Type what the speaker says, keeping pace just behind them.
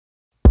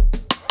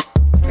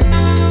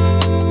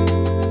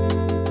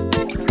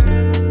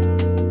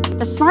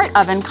Smart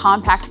Oven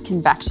Compact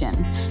Convection,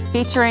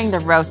 featuring the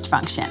roast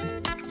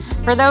function.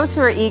 For those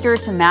who are eager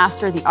to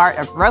master the art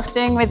of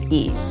roasting with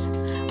ease,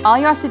 all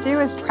you have to do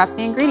is prep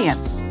the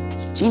ingredients.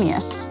 It's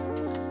genius.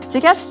 To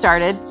get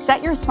started,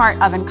 set your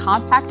Smart Oven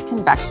Compact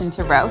Convection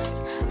to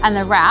roast and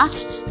the rack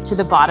to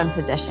the bottom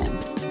position.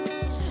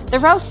 The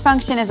roast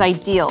function is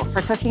ideal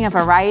for cooking a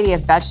variety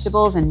of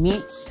vegetables and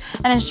meats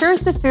and ensures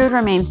the food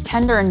remains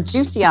tender and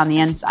juicy on the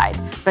inside,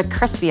 but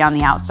crispy on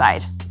the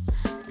outside.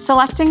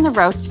 Selecting the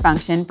roast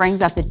function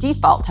brings up a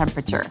default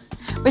temperature,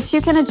 which you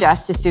can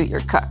adjust to suit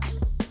your cook.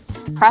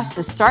 Press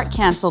the Start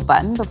Cancel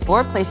button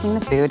before placing the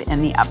food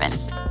in the oven.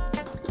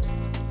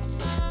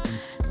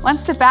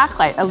 Once the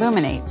backlight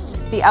illuminates,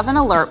 the oven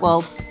alert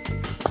will,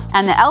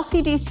 and the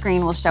LCD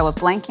screen will show a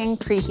blinking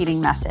preheating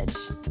message.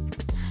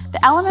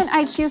 The Element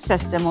IQ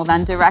system will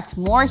then direct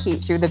more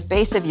heat through the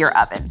base of your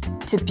oven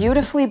to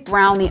beautifully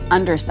brown the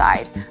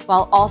underside,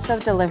 while also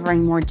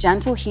delivering more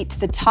gentle heat to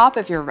the top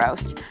of your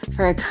roast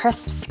for a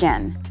crisp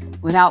skin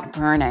without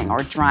burning or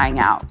drying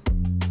out.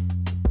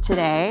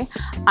 Today,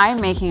 I'm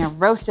making a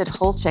roasted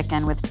whole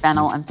chicken with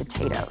fennel and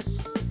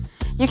potatoes.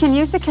 You can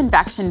use the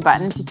convection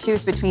button to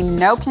choose between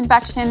no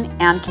convection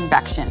and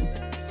convection.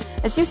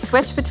 As you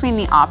switch between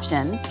the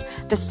options,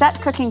 the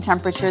set cooking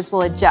temperatures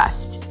will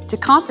adjust to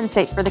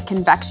compensate for the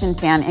convection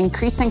fan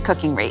increasing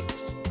cooking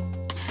rates.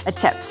 A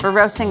tip for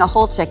roasting a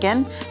whole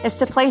chicken is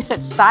to place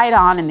it side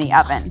on in the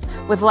oven,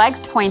 with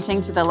legs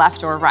pointing to the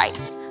left or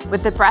right,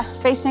 with the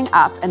breast facing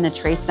up and the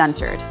tray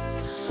centered.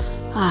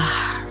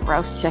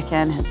 Roast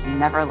chicken has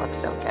never looked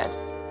so good.